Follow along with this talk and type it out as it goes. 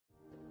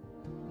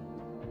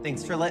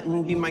Thanks for letting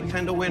me be my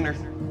kind of winner.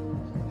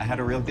 I had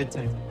a real good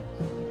time.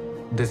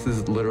 This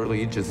is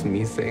literally just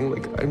me saying,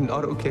 like, I'm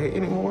not okay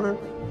anymore.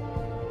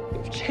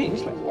 You've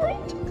changed my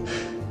world.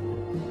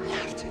 I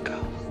have to go.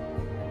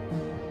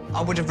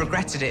 I would have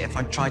regretted it if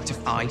I tried to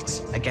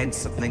fight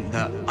against something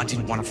that I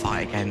didn't want to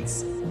fight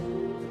against.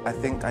 I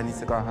think I need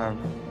to go home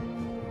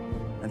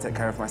and take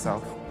care of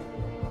myself.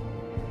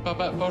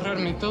 Papá,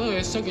 borrarme todo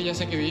eso que ya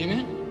sé que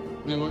viene,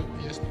 me voy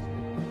y ya está.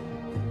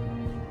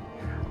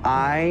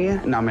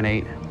 I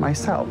nominate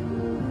myself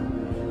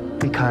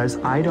because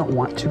I don't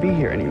want to be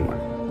here anymore.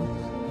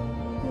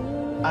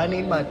 I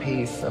need my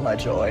peace and my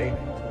joy.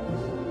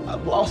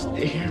 I've lost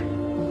it here.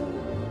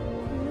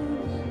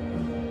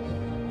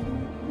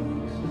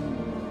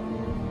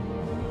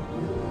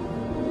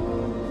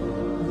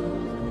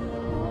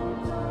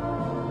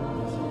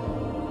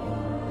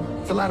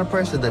 It's a lot of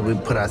pressure that we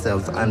put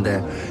ourselves under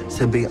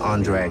to be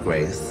on Drag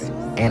Race.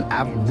 And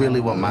I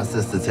really want my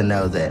sister to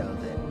know that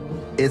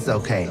it's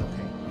okay.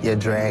 Your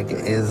drag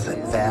is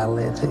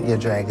valid, your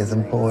drag is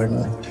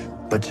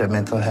important, but your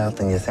mental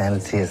health and your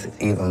sanity is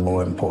even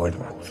more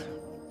important.